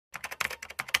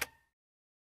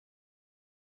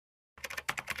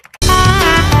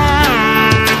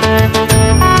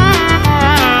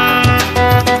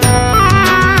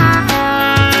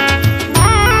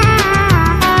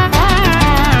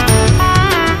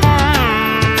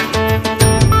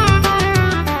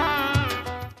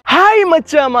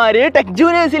മച്ചാമാരെ ടെക്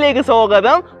ജൂനിയേഴ്സിലേക്ക്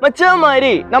സ്വാഗതം.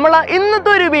 മച്ചാമാരെ, നമ്മൾ ഇന്നത്തെ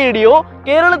ഒരു വീഡിയോ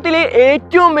കേരളത്തിലെ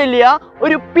ഏറ്റവും വലിയ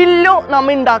ഒരു പില്ലോ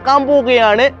നമ്മൾ ഉണ്ടാക്കാൻ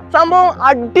പോവുകയാണ്. സംഭവം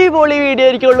അടിപൊളി വീഡിയോ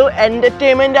ആയിരിക്കുള്ളൂ,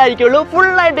 എന്റർടൈൻമെന്റ് ആയിരിക്കുള്ളൂ.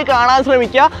 ഫുള്ളായിട്ട് കാണാൻ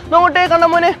ശ്രമിക്കുക. നോട്ടെ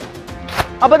കണ്ട മോനെ.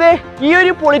 അപ്പോൾ ഈ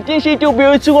ഒരു പോളിത്തീൻ ഷീറ്റ്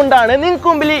ഉപയോഗിച്ചുകൊണ്ടാണ് നിങ്ങൾക്ക്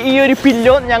മുമ്പിൽ ഈ ഒരു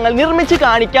പില്ലോ ഞങ്ങൾ നിർമ്മിച്ച്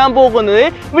കാണിക്കാൻ പോകുന്നത്.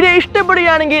 വീഡിയോ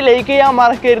ഇഷ്ടപ്പെടുകയാണെങ്കിൽ ലൈക്ക് ചെയ്യാൻ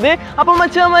മറക്കരുത്. അപ്പം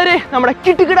മച്ചാന്മാരെ, നമ്മുടെ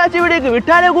കിട്ടിക്കിടാച്ച വീഡിയോക്ക്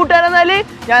വിട്ടാലോ കൂട്ടാലെന്നാല്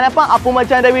ഞാനപ്പം അപ്പു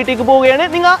മച്ചാൻ്റെ വീട്ടിലേക്ക് പോവുകയാണ്.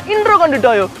 നിങ്ങൾ ഇൻട്രോ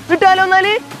കണ്ടിട്ടോയോ? വിട്ടാലോ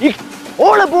എന്നാല്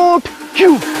ഓൾ അബൌട്ട്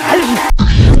യു.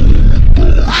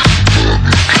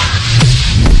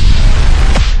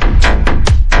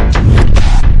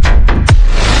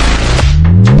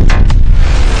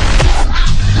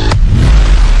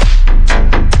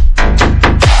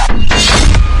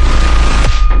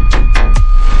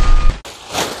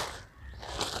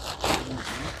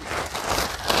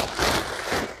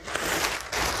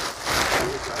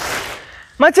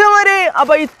 മച്ചാന്മാരെ,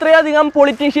 അപ്പോൾ ഇത്രയധികം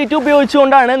പോളിത്തീൻ ഷീറ്റ്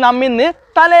ഉപയോഗിച്ചുകൊണ്ടാണ് നമ്മ ഇന്ന്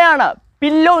തലയണ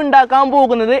പില്ലോ ഉണ്ടാക്കാൻ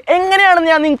പോകുന്നത്. എങ്ങനെയാണെന്ന്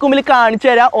ഞാൻ നിങ്ങൾക്ക് മുമ്പിൽ കാണിച്ചു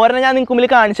തരാം. ഒരെണ്ണം ഞാൻ നിങ്ങൾക്ക് മുമ്പിൽ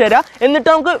കാണിച്ചു തരാം, എന്നിട്ട്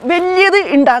നമുക്ക് വലിയത്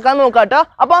ഉണ്ടാക്കാൻ നോക്കാം കേട്ടോ.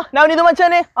 അപ്പോൾ നവനീത്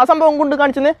മച്ചാനെ ആ സംഭവം കൊണ്ട്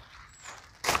കാണിച്ചത്.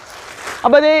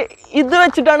 അപ്പോൾ ഇത്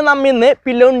വെച്ചിട്ടാണ് നമ്മ ഇന്ന്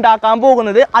പില്ലോ ഉണ്ടാക്കാൻ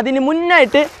പോകുന്നത്. അതിന്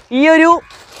മുന്നായിട്ട് ഈ ഒരു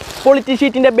പോളിത്തീൻ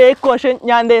ഷീറ്റിൻ്റെ ബേക്ക് വശം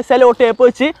ഞാൻ സെലോ ടേപ്പ്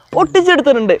വെച്ച്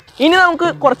ഒട്ടിച്ചെടുത്തിട്ടുണ്ട്. ഇനി നമുക്ക്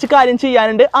കുറച്ച് കാര്യം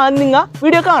ചെയ്യാനുണ്ട്, അത് നിങ്ങൾ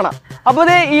വീഡിയോ കാണാം. അപ്പോൾ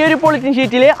ഈ ഒരു പോളിത്തീൻ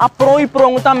ഷീറ്റിൽ അപ്പുറവും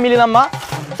ഇപ്പുറവും തമ്മിൽ നമ്മൾ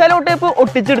സെലോ ടേപ്പ്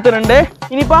ഒട്ടിച്ചെടുത്തിട്ടുണ്ട്.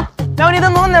 ഇനിയിപ്പോൾ ഞാൻ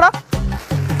ഇതൊന്ന് വന്നെടാ,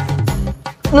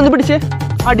 ഇതൊന്ന് പിടിച്ച്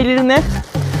അടിയിലിരുന്ന്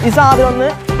ഈ സാധനം ഒന്ന്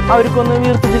അവർക്കൊന്ന്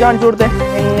വീർപ്പിച്ച് കാണിച്ചു കൊടുത്തേ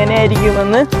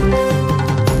എങ്ങനെയായിരിക്കുമെന്ന്.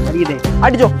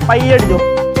 അടിച്ചോ, പയ്യെ അടിച്ചോ,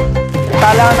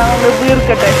 തലണ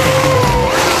വീർക്കട്ടെ.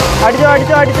 അടിച്ചോ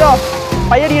അടിച്ചോ അടിച്ചോ,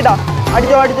 പയ്യടിക്കട്ടാ.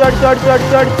 അടിച്ചോ അടിച്ചോ അടിച്ചോ അടിച്ചോ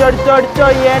അടിച്ചോ അടിച്ചോ അടിച്ചോ അടിച്ചോ.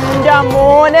 എൻ്റെ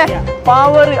മോനെ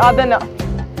പവർ അതന്നെ.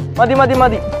 മതി മതി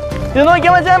മതി. ഇത്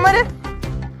നോക്കിയാ മച്ചാന്മാര്,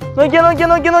 നോക്കിയാ നോക്കിയാ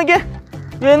നോക്കിയാ നോക്കിയേ,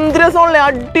 എന്ത് രസമുള്ള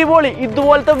അടിപൊളി.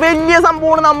 ഇതുപോലത്തെ വലിയ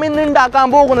സംഭവമാണ് നമ്മൾ ഇന്ന് ഉണ്ടാക്കാൻ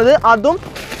പോകുന്നത്, അതും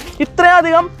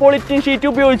ഇത്രയധികം പോളിത്തീൻ ഷീറ്റ്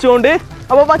ഉപയോഗിച്ചുകൊണ്ട്.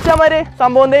 അപ്പോൾ മച്ചാന്മാരെ,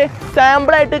 സംഭവം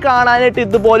സാമ്പിളായിട്ട് കാണാനായിട്ട്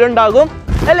ഇതുപോലെ ഉണ്ടാകും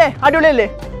അല്ലേ? അടിപൊളിയല്ലേ?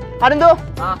 അതെന്തോ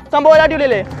സംഭവം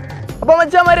അടിപൊളിയല്ലേ? അപ്പോൾ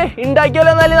മച്ചാന്മാരെ,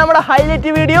 ഉണ്ടാക്കിയാലോ എന്നാലും നമ്മുടെ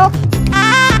ഹൈലൈറ്റ് വീഡിയോ.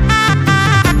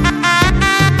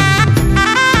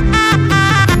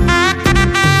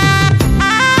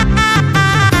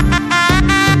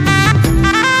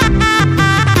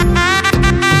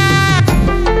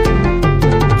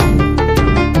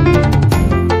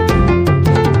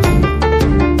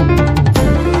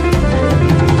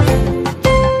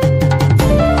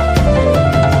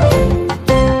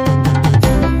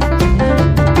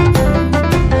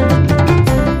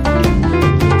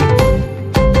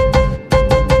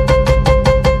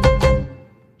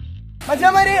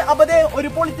 അപ്പൊ ഒരു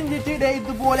പോളിത്തീൻ ഷീറ്റ്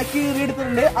ഇതുപോലെ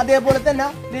കീറിയെടുത്തിട്ടുണ്ട്. അതേപോലെ തന്നെ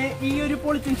ഈ ഒരു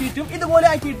പോളിത്തീൻ ഷീറ്റും ഇതുപോലെ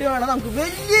ആക്കിയിട്ട് വേണം നമുക്ക്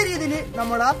വലിയ രീതിയിൽ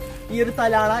നമ്മളെ ഈ ഒരു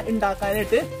തലാണ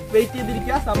ഉണ്ടാക്കാനായിട്ട്. വെയിറ്റ്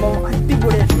ചെയ്തിരിക്കുക, സംഭവം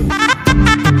അടിപൊളിയായിട്ട്.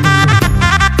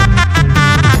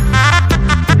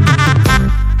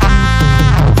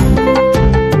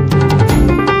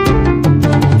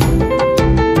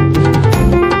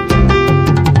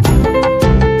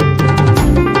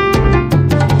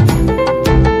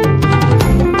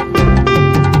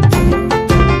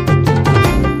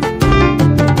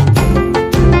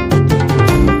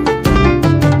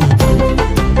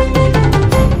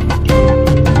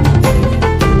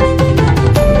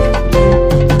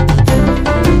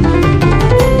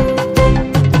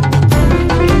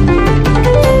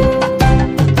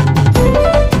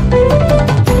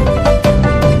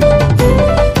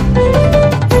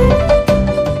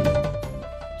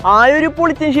 ആ ഒരു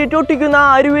പോളിത്തീൻ ഷീറ്റ് ഒട്ടിക്കുന്ന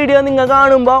ആ ഒരു വീഡിയോ നിങ്ങൾ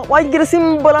കാണുമ്പോൾ ഭയങ്കര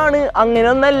സിമ്പിളാണ്.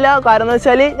 അങ്ങനെയൊന്നല്ല. കാരണം എന്ന്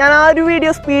വെച്ചാൽ ഞാൻ ആ ഒരു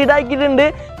വീഡിയോ സ്പീഡാക്കിയിട്ടുണ്ട്.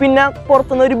 പിന്നെ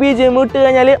പുറത്തുനിന്ന് ഒരു BGM ഇട്ട്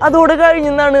കഴിഞ്ഞാൽ അതോടെ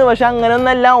കഴിഞ്ഞെന്നാണ്. പക്ഷെ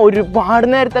അങ്ങനെയൊന്നല്ല, ഒരുപാട്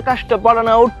നേരത്തെ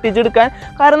കഷ്ടപ്പാടാണ് ഒട്ടിച്ചെടുക്കാൻ.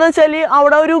 കാരണം എന്ന് വെച്ചാൽ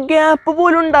അവിടെ ഒരു ഗ്യാപ്പ്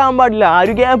പോലും ഉണ്ടാകാൻ പാടില്ല. ആ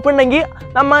ഒരു ഗ്യാപ്പ് ഉണ്ടെങ്കിൽ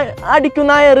നമ്മൾ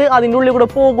അടിക്കുന്ന അയർ അതിൻ്റെ ഉള്ളിൽ കൂടെ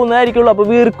പോകുന്നതായിരിക്കുള്ളൂ. അപ്പോൾ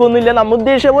വീർക്കൊന്നുമില്ല, നമ്മൾ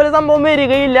ഉദ്ദേശിച്ച പോലെ സംഭവം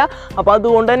വരികയില്ല. അപ്പോൾ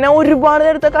അതുകൊണ്ട് തന്നെ ഒരുപാട്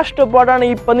നേരത്തെ കഷ്ടപ്പാടാണ്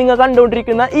ഇപ്പം നിങ്ങൾ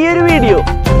കണ്ടുകൊണ്ടിരിക്കുന്ന ഈ ഒരു വീഡിയോ.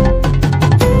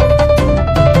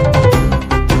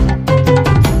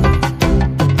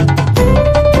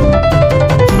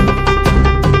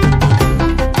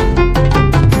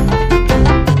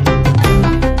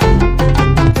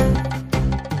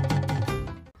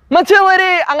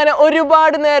 മച്ചാന്മാരെ, അങ്ങനെ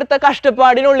ഒരുപാട് നേരത്തെ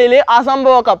കഷ്ടപ്പാടിനുള്ളിൽ ആ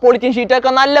സംഭവമൊക്കെ പോളിത്തീൻ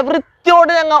ഷീറ്റൊക്കെ നല്ല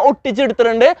വൃത്തിയോടെ ഞങ്ങൾ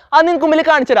ഒട്ടിച്ചെടുത്തിട്ടുണ്ട്. അത് നിങ്ങൾക്ക് മുമ്പിൽ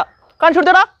കാണിച്ചു തരാം. കാണിച്ചു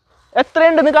കൊടുത്തടാ,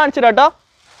 എത്രയുണ്ടെന്ന് കാണിച്ചു തരാം കേട്ടോ.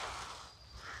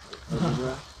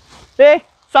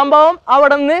 സംഭവം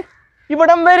അവിടെ നിന്ന്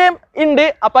ഇവിടം വരെ ഉണ്ട്.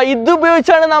 അപ്പം ഇത്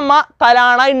ഉപയോഗിച്ചാണ് നമ്മ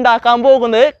തലാണ ഉണ്ടാക്കാൻ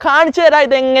പോകുന്നത്. കാണിച്ചു തരാം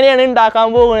ഇതെങ്ങനെയാണ് ഉണ്ടാക്കാൻ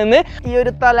പോകുന്നതെന്ന്. ഈ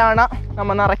ഒരു തലാണ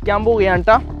നമ്മ നിറയ്ക്കാൻ പോവുകയാണ്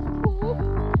കേട്ടോ.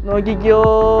 നോക്കിക്കോ.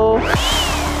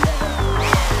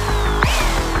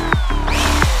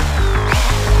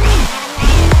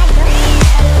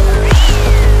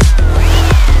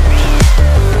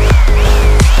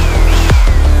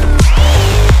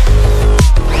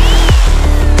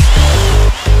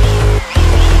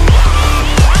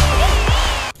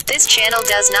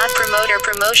 channel does not promote or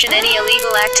promotion any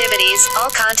illegal activities. All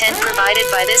content provided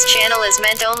by this channel is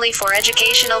meant only for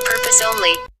educational purpose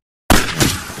only.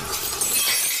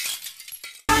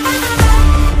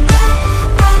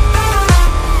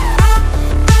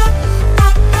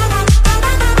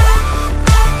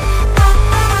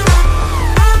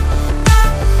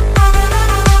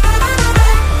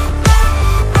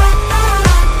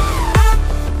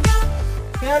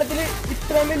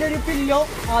 വലിയൊരു പില്ലോ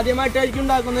ആദ്യമായിട്ടായിരിക്കും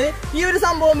ഉണ്ടാക്കുന്നത്. ഈ ഒരു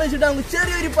സംഭവം വെച്ചിട്ട് നമുക്ക്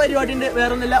ചെറിയൊരു പരിപാടി ഉണ്ട്.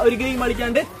 വേറൊന്നല്ല, ഒരു ഗെയിം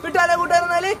കളിക്കാണ്ട് വിട്ടാലേ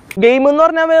കൂട്ടായിരുന്നാല്. ഗെയിം എന്ന്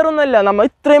പറഞ്ഞാൽ വേറൊന്നല്ല, നമ്മൾ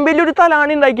ഇത്രയും വലിയൊരു തലാണ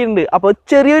ഉണ്ടാക്കിയിട്ടുണ്ട്. അപ്പൊ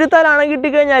ചെറിയൊരു തലാണ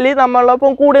കിട്ടിക്കഴിഞ്ഞാല്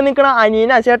നമ്മളൊപ്പം കൂടെ നിൽക്കണ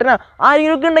അനിയനാ ചേട്ടനാ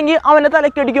ആരെങ്കിലും ഒക്കെ ഉണ്ടെങ്കിൽ അവന്റെ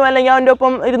തലക്കടിക്കും, അല്ലെങ്കിൽ അവന്റെ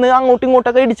ഒപ്പം ഇരുന്ന് അങ്ങോട്ടും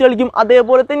ഇങ്ങോട്ടൊക്കെ ഇടിച്ചു കളിക്കും.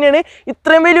 അതേപോലെ തന്നെയാണ്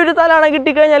ഇത്രയും വലിയൊരു തലാണ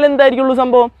കിട്ടിക്കഴിഞ്ഞാൽ എന്തായിരിക്കുള്ളൂ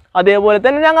സംഭവം. അതേപോലെ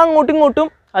തന്നെ ഞങ്ങൾ അങ്ങോട്ടും ഇങ്ങോട്ടും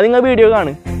അത് നിങ്ങൾ വീഡിയോ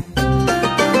കാണും.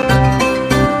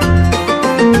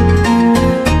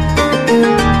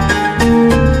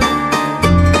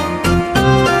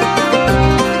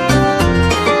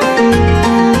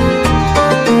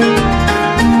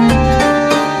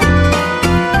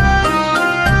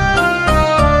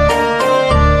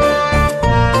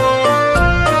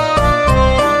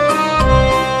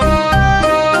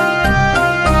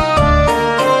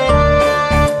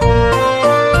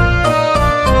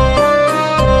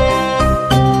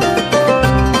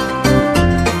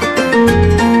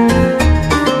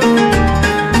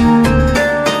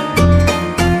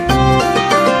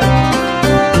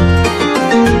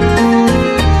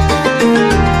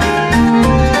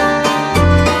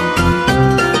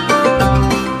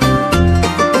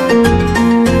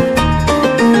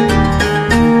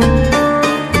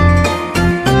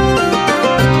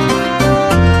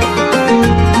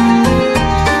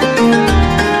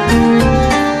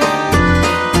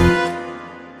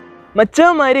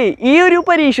 മച്ചന്മാര് ഈ ഒരു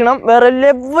പരീക്ഷണം വേറെ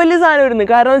ലെവല് സാധനം വരുന്നു.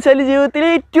 കാരണം വെച്ചാൽ ജീവിതത്തിലെ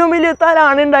ഏറ്റവും വലിയ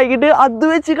തലാണ് ഉണ്ടാക്കിയിട്ട് അത്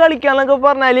വെച്ച് കളിക്കാന്നൊക്കെ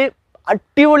പറഞ്ഞാല്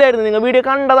അടിപൊളിയായിരുന്നു. നിങ്ങൾ വീഡിയോ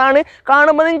കണ്ടതാണ്,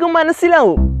 കാണുമ്പോൾ നിങ്ങൾക്ക്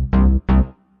മനസ്സിലാവും.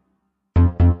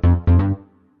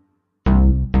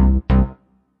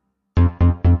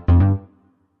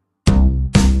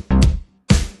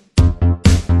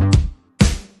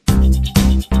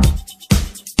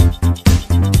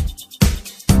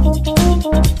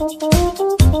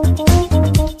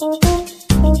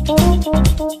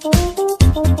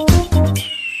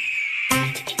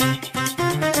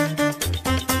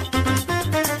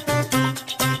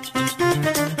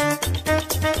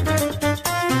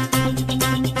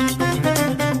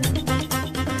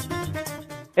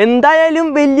 എന്തായാലും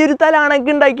വലിയൊരു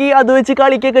തലാണൊക്കെ ഉണ്ടാക്കി അത് വെച്ച്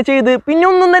കളിക്കൊക്കെ ചെയ്ത് പിന്നെ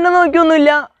ഒന്നും തന്നെ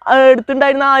നോക്കിയൊന്നുമില്ല.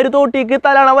 എടുത്തുണ്ടായിരുന്ന ആ ഒരു തോട്ടിക്ക്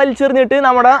തലാണ വലിച്ചെറിഞ്ഞിട്ട്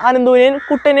നമ്മുടെ അനന്തൂനെയും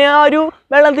കുട്ടനെ ആ ഒരു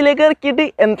വെള്ളത്തിലേക്ക് ഇറക്കിയിട്ട്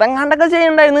എന്തെങ്ങാണ്ടൊക്കെ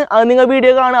ചെയ്യണ്ടായിരുന്നു. അത് നിങ്ങൾ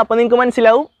വീഡിയോ കാണുക, അപ്പം നിങ്ങൾക്ക്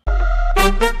മനസ്സിലാവും.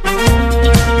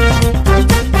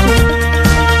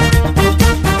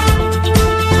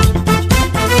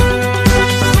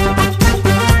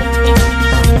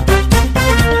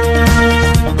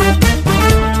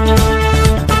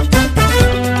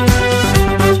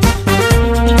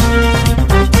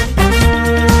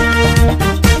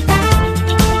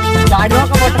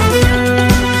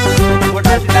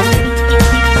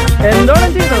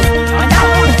 എന്തോണം ചെയ്തോ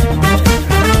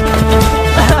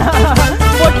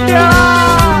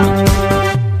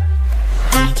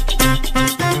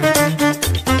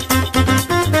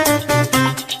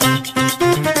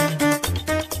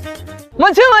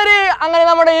മച്ചന്മാരെ, അങ്ങനെ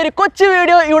നമ്മുടെ ഈ ഒരു കൊച്ചു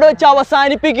വീഡിയോ ഇവിടെ വെച്ച്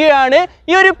അവസാനിപ്പിക്കുകയാണ്.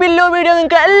 ഈ ഒരു പില്ലോ വീഡിയോ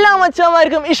നിങ്ങൾക്ക് എല്ലാ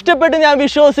മച്ചന്മാർക്കും ഇഷ്ടപ്പെട്ട് ഞാൻ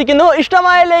വിശ്വസിക്കുന്നു.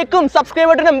 ഇഷ്ടമായ ലൈക്കും സബ്സ്ക്രൈബ്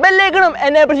ബട്ടണും ബെല്ലൈക്കണും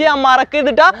എനേബിൾ ചെയ്യാൻ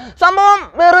മറക്കരുതിട്ടാ. സംഭവം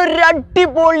വേറൊരു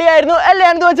അടിപൊളിയായിരുന്നു അല്ലേ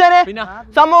എന്ന് വെച്ചാല്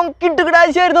സംഭവം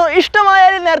കിട്ടുകിടാഴ്ചയായിരുന്നു.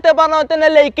 ഇഷ്ടമായാലും നേരത്തെ പറഞ്ഞ പോലെ തന്നെ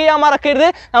ലൈക്ക് ചെയ്യാൻ മറക്കരുത്.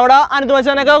 നമ്മുടെ അനന്ത്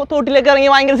മച്ചാനൊക്കെ തോട്ടിലേക്ക്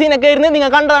ഇറങ്ങി ഭയങ്കര സീനൊക്കെ ആയിരുന്നു.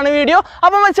 നിങ്ങൾ കണ്ടതാണ് വീഡിയോ.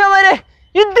 അപ്പം മച്ചന്മാരെ,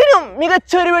 ഇതിനും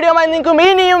മികച്ചൊരു വീഡിയോമായി നിൽക്കും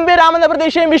ഇനിയും വരാമെന്ന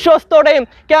പ്രതീക്ഷയും വിശ്വാസത്തോടെയും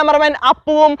ക്യാമറമാൻ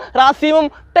അപ്പുവും റാസിയും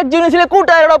ടെക് ജൂനിയേഴ്സിലെ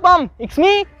കൂട്ടുകാരോടൊപ്പം it's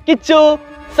me Kichu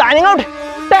signing out.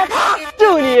 Tech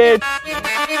juniors.